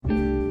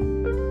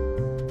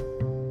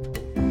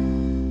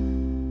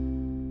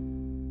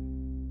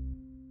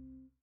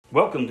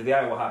Welcome to the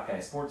Iowa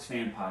Hawkeye Sports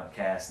Fan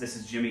Podcast. This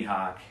is Jimmy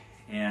Hawk,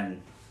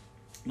 and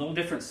a little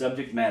different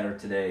subject matter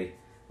today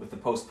with the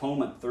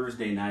postponement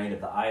Thursday night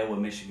of the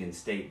Iowa-Michigan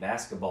State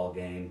basketball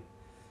game.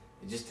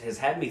 It just has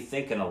had me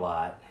thinking a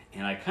lot,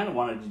 and I kind of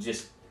wanted to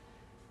just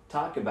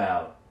talk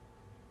about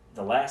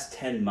the last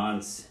 10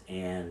 months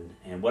and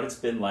what it's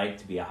been like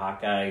to be a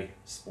Hawkeye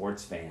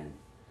sports fan,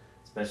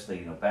 especially,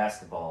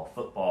 basketball,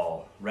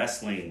 football,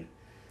 wrestling.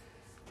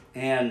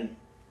 And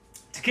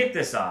to kick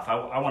this off,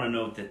 I want to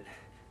note that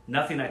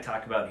nothing I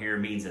talk about here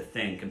means a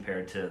thing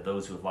compared to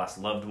those who have lost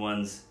loved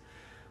ones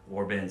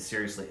or been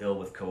seriously ill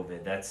with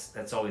COVID.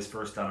 That's always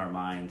first on our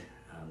mind.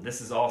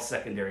 This is all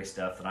secondary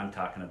stuff that I'm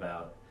talking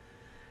about.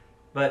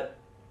 But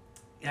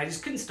I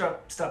just couldn't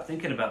stop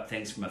thinking about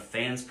things from a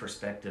fan's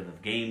perspective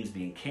of games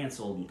being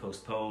canceled and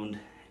postponed.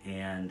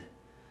 And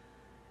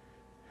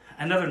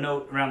another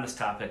note around this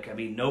topic, I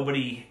mean,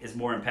 nobody is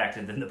more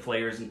impacted than the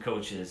players and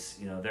coaches,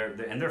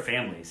 and their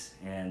families,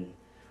 and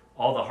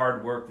all the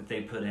hard work that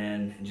they put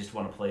in and just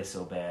want to play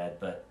so bad.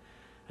 But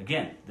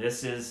again,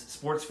 this is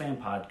Sports Fan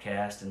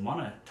Podcast, and want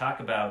to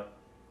talk about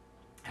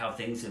how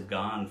things have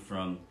gone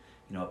from,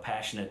 a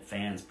passionate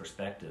fan's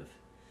perspective.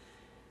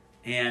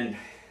 And,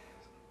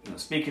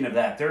 speaking of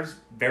that, there's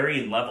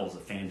varying levels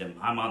of fandom.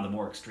 I'm on the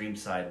more extreme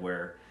side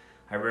where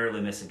I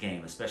rarely miss a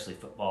game, especially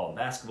football and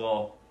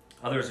basketball.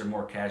 Others are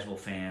more casual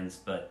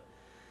fans, but,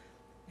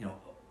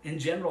 in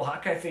general,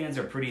 Hawkeye fans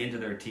are pretty into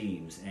their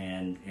teams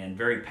and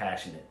very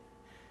passionate.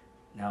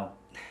 Now,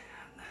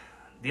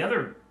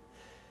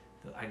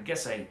 I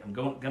guess I'm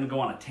going to go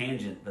on a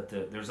tangent, but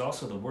there's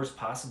also the worst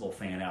possible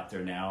fan out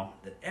there now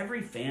that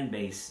every fan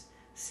base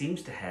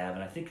seems to have,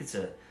 and I think it's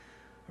a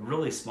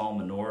really small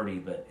minority,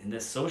 but in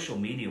this social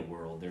media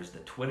world, there's the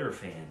Twitter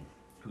fan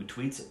who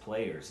tweets at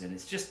players, and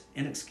it's just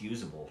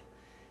inexcusable.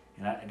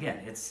 And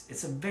again,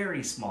 it's a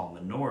very small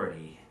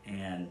minority,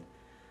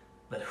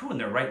 but who in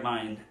their right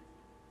mind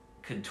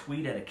could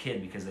tweet at a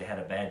kid because they had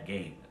a bad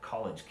game, a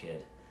college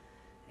kid?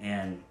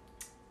 And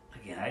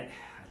again, I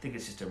think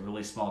it's just a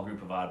really small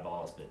group of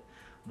oddballs, but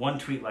one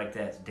tweet like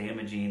that's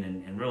damaging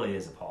and really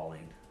is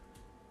appalling.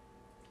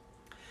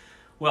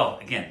 Well,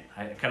 again,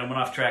 I kind of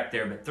went off track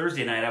there, but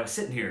Thursday night I was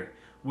sitting here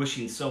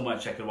wishing so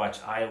much I could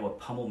watch Iowa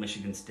pummel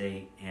Michigan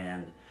State,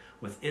 and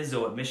with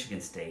Izzo at Michigan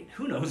State,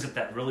 who knows if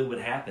that really would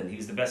happen.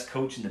 He's the best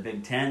coach in the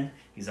Big Ten.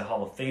 He's a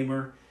Hall of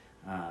Famer.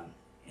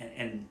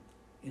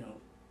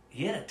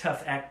 He had a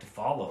tough act to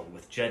follow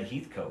with Judd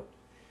Heathcote.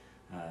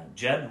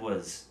 Judd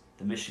was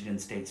the Michigan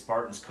State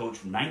Spartans coach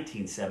from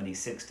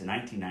 1976 to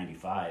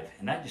 1995,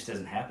 and that just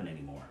doesn't happen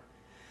anymore.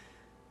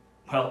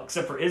 Well,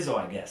 except for Izzo,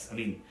 I guess. I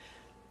mean,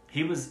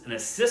 he was an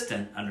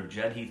assistant under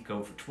Judd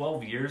Heathcote for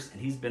 12 years,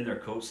 and he's been their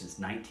coach since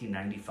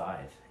 1995.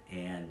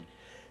 And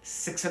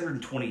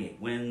 628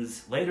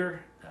 wins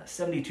later,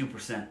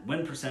 72%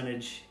 win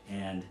percentage,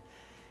 and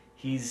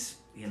he's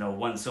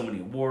won so many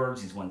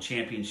awards. He's won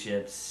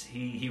championships.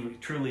 He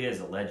truly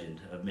is a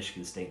legend of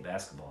Michigan State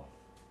basketball.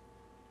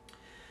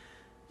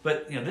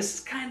 But, this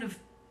is kind of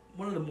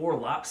one of the more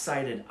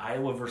lopsided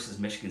Iowa versus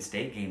Michigan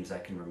State games I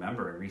can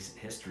remember in recent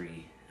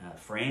history.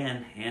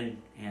 Fran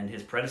and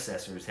his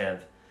predecessors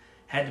have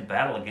had to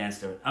battle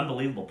against an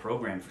unbelievable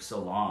program for so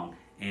long.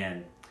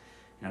 And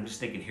I'm just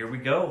thinking, here we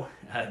go.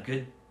 A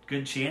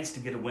good chance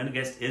to get a win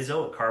against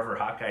Izzo at Carver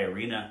Hawkeye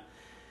Arena.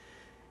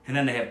 And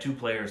then they have two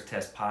players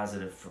test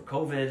positive for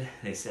COVID.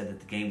 They said that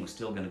the game was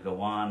still going to go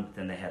on, but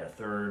then they had a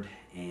third,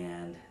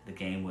 and the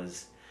game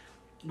was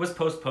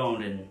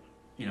postponed. And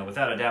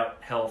without a doubt,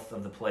 health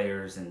of the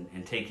players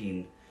and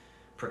taking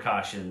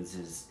precautions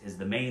is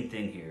the main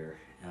thing here.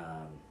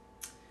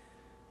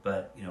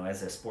 But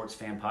as a sports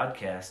fan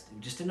podcast,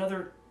 just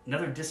another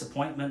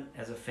disappointment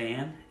as a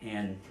fan.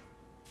 And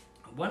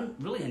one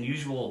really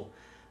unusual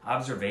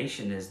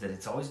observation is that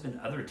it's always been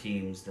other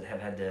teams that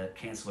have had to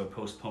cancel or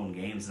postpone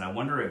games. And I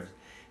wonder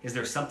is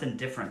there something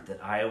different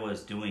that Iowa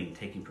is doing,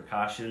 taking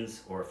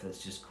precautions, or if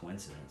it's just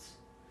coincidence.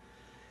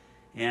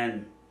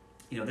 And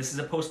this is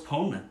a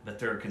postponement, but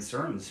there are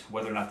concerns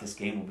whether or not this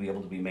game will be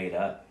able to be made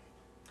up.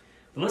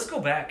 But let's go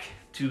back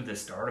to the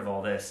start of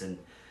all this, and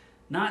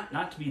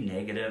not to be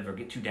negative or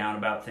get too down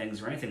about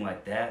things or anything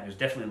like that. There's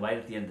definitely light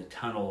at the end of the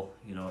tunnel,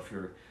 if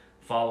you're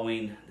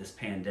following this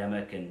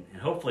pandemic, and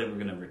hopefully we're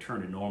going to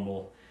return to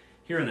normal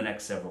here in the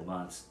next several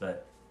months.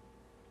 But,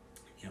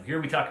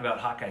 here we talk about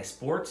Hawkeye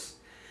sports,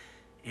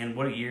 and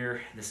what a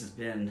year this has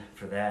been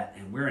for that.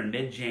 And we're in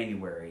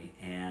mid-January,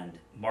 and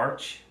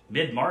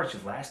mid-March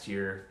of last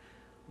year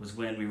was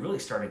when we really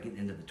started getting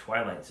into the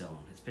twilight zone.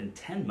 It's been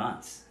 10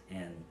 months,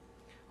 and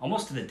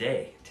almost to the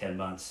day, 10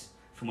 months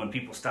from when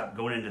people stopped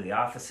going into the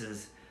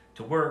offices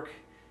to work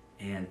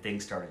and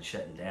things started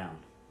shutting down.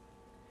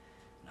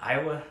 The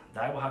Iowa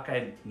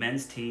Hawkeye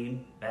men's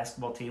team,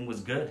 basketball team, was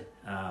good.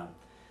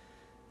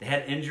 They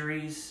had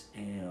injuries.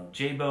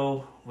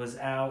 Jabo was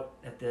out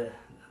at the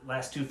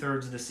last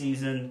 2/3 of the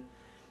season.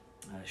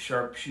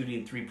 Sharp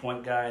shooting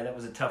three-point guy. That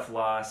was a tough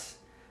loss.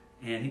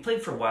 And he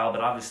played for a while, but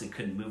obviously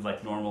couldn't move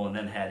like normal, and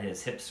then had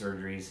his hip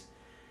surgeries.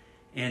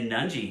 And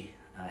Nunge,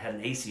 had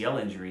an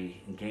ACL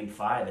injury in Game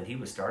 5, and he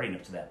was starting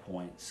up to that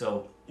point.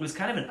 So it was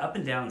kind of an up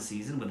and down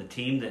season with a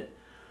team that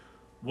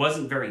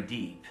wasn't very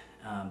deep.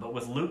 But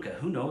with Luka,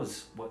 who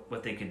knows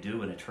what they could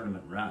do in a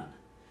tournament run.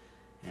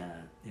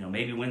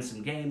 Maybe win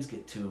some games,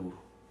 get to,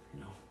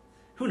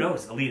 who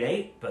knows, Elite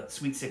 8, but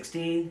Sweet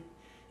 16,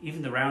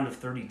 even the round of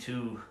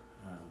 32,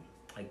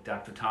 like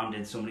Dr. Tom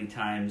did so many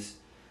times,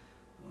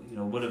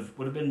 would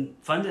have been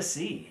fun to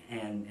see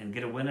and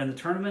get a win in the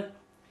tournament.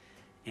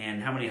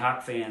 And how many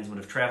Hawk fans would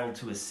have traveled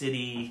to a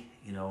city,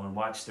 and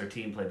watched their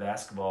team play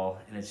basketball.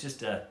 And it's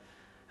just a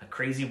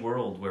crazy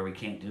world where we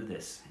can't do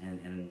this,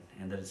 and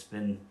that it's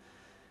been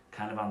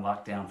kind of on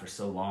lockdown for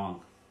so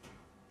long.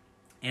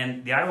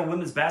 And the Iowa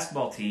women's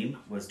basketball team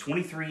was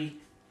 23-6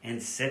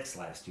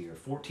 last year,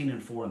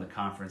 14-4 in the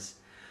conference,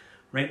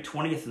 ranked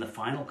 20th in the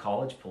final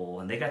college poll,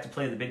 and they got to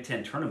play in the Big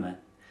Ten tournament.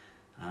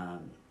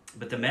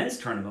 But the men's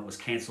tournament was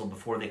canceled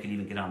before they could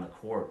even get on the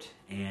court,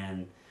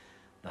 and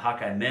the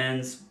Hawkeye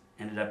men's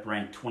ended up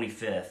ranked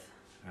 25th,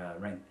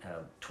 ranked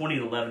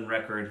 20-11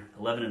 record,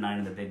 11-9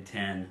 in the Big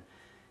Ten.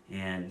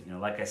 And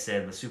like I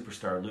said, with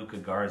superstar Luka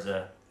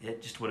Garza,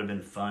 it just would have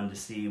been fun to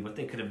see what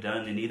they could have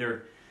done in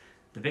either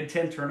the Big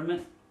Ten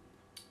tournament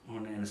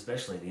and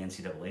especially the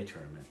NCAA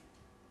tournament.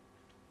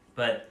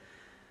 But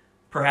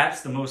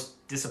perhaps the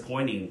most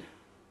disappointing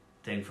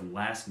thing from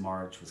last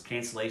March was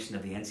cancellation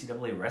of the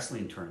NCAA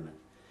wrestling tournament.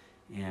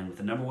 And with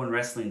the number one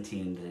wrestling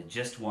team that had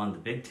just won the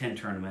Big Ten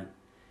tournament,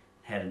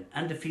 had an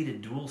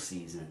undefeated dual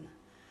season.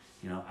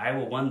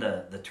 Iowa won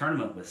the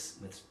tournament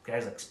with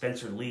guys like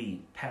Spencer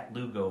Lee, Pat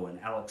Lugo, and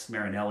Alex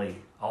Marinelli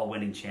all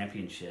winning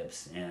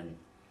championships. And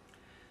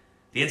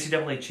the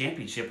NCAA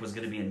championship was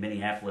going to be in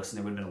Minneapolis, and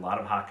there would have been a lot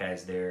of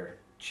Hawkeyes there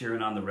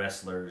cheering on the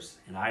wrestlers.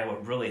 And Iowa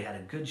really had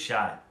a good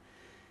shot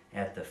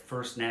at the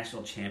first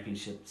national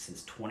championship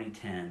since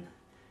 2010,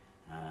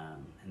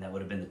 and that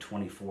would have been the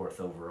 24th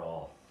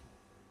overall.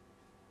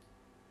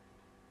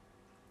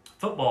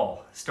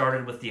 Football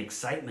started with the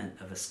excitement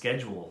of a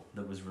schedule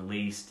that was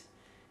released,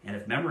 and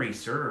if memory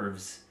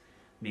serves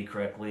me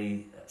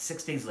correctly,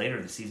 6 days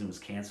later the season was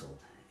canceled.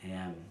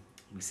 And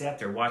we sat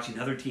there watching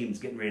other teams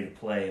getting ready to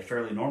play a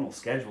fairly normal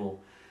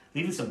schedule,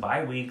 leaving some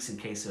bye weeks in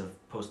case of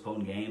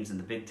postponed games, and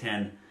the Big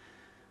Ten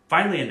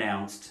finally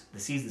announced the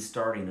season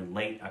starting in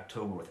late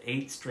October with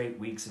 8 straight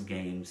weeks of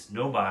games,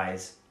 no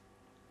byes,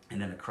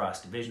 and then a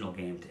cross-divisional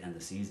game to end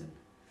the season.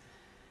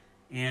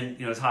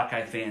 And, as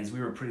Hawkeye fans, we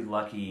were pretty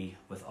lucky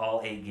with all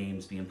 8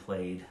 games being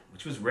played,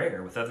 which was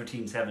rare, with other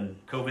teams having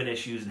COVID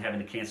issues and having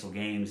to cancel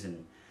games.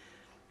 And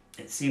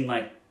it seemed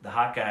like the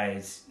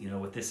Hawkeyes,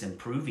 with this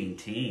improving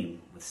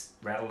team,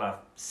 rattled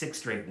off 6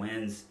 straight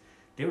wins,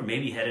 they were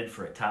maybe headed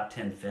for a top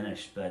 10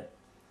 finish. But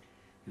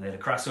they had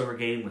a crossover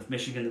game with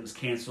Michigan that was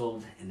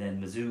canceled, and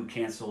then Mizzou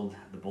canceled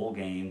the bowl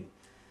game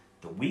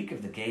the week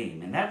of the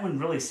game. And that one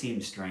really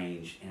seemed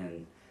strange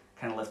and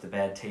kind of left a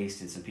bad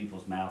taste in some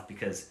people's mouth,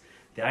 because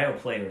the Iowa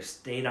players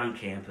stayed on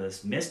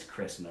campus, missed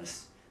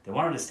Christmas. They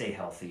wanted to stay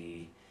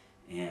healthy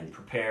and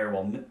prepare,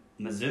 while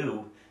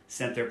Mizzou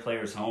sent their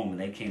players home, and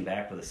they came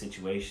back with a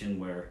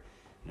situation where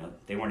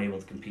they weren't able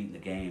to compete in the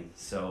game.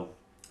 So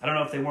I don't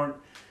know if they weren't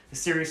as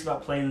serious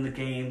about playing in the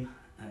game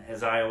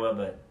as Iowa,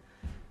 but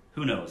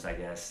who knows, I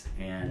guess.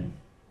 And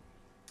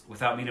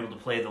without being able to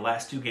play the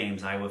last 2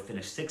 games, Iowa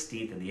finished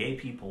 16th in the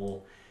AP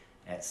poll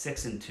at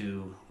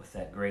 6-2 with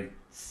that great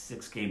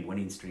 6-game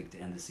winning streak to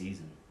end the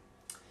season.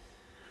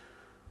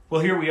 Well,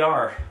 here we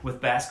are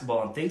with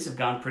basketball, and things have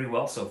gone pretty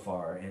well so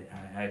far.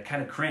 I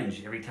kind of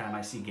cringe every time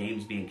I see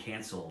games being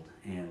canceled.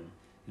 And,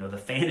 the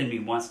fan in me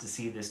wants to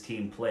see this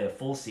team play a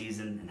full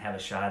season and have a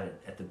shot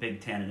at the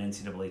Big Ten and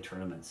NCAA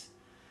tournaments.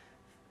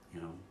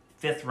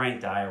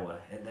 5th-ranked Iowa,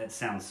 that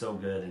sounds so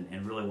good,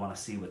 and really want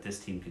to see what this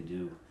team can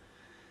do.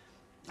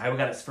 Iowa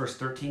got its first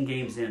 13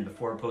 games in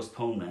before a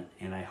postponement,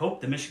 and I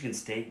hope the Michigan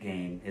State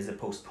game is a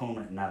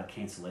postponement and not a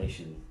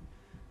cancellation.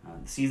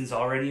 The season's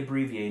already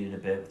abbreviated a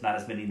bit with not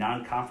as many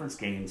non-conference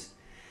games,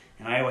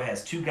 and Iowa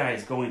has 2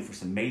 guys going for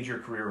some major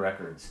career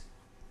records.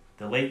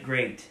 The late,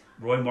 great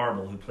Roy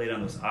Marble, who played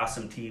on those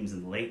awesome teams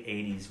in the late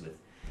 80s with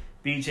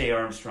B.J.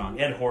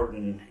 Armstrong, Ed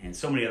Horton, and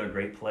so many other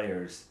great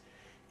players,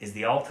 is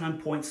the all-time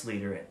points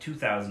leader at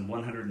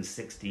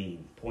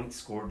 2,116 points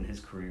scored in his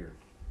career.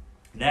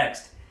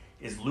 Next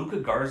is Luka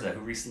Garza,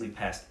 who recently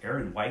passed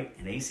Aaron White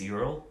and A.C.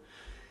 Earl.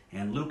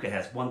 And Luka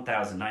has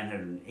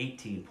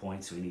 1,918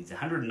 points, so he needs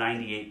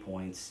 198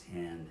 points,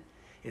 and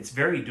it's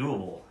very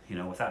doable,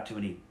 without too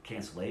many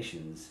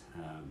cancellations,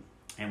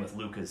 and with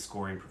Luka's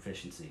scoring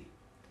proficiency.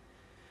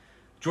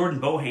 Jordan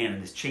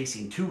Bohannon is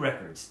chasing 2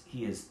 records.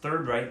 He is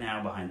 3rd right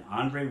now behind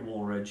Andre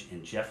Woolridge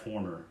and Jeff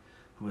Horner,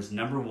 who is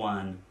number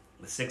 1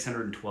 with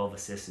 612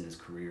 assists in his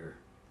career.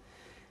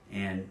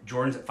 And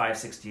Jordan's at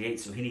 568,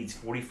 so he needs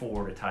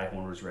 44 to tie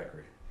Horner's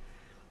record.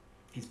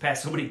 He's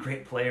passed so many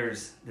great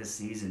players this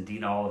season: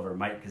 Dean Oliver,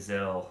 Mike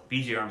Gazelle,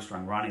 B.J.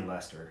 Armstrong, Ronnie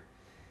Lester.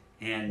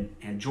 And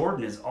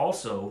Jordan is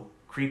also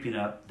creeping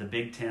up the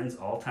Big Ten's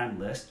all-time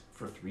list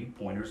for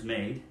 3-pointers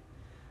made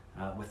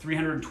with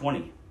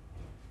 320.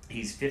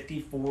 He's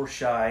 54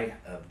 shy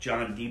of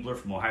John Diebler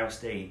from Ohio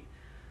State,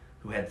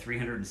 who had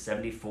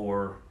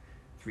 374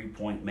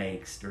 three-point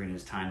makes during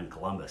his time in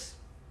Columbus.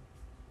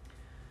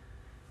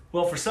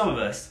 Well, for some of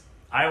us,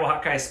 Iowa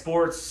Hawkeye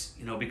sports,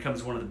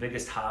 becomes one of the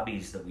biggest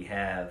hobbies that we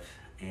have,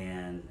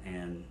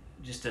 and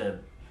just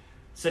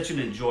such an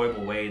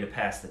enjoyable way to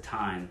pass the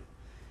time.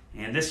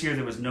 And this year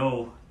there was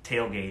no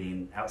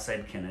tailgating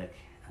outside Kinnick,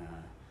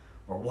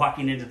 or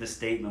walking into the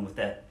stadium with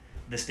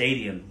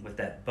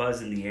that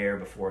buzz in the air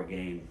before a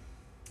game.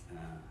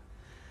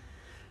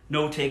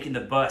 No taking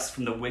the bus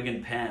from the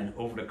Wigan Pen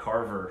over to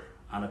Carver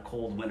on a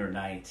cold winter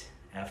night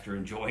after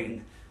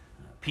enjoying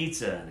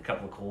pizza and a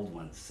couple of cold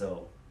ones.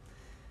 So,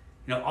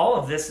 all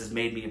of this has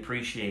made me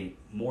appreciate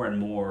more and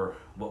more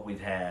what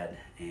we've had,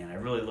 and I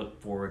really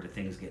look forward to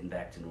things getting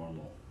back to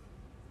normal.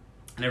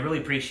 And I really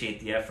appreciate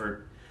the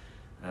effort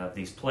of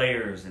these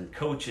players and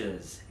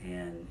coaches,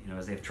 and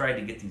as they've tried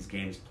to get these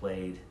games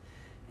played,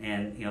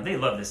 and they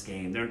love this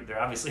game.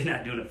 They're obviously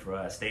not doing it for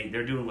us.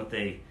 They're doing what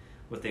they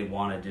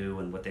want to do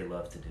and what they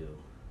love to do.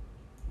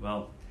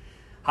 Well,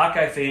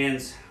 Hawkeye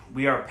fans,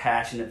 we are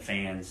passionate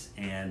fans,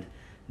 and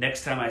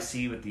next time I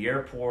see you at the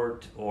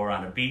airport or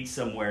on a beach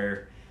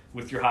somewhere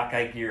with your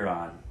Hawkeye gear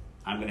on,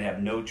 I'm going to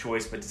have no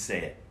choice but to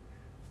say it.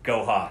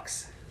 Go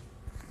Hawks!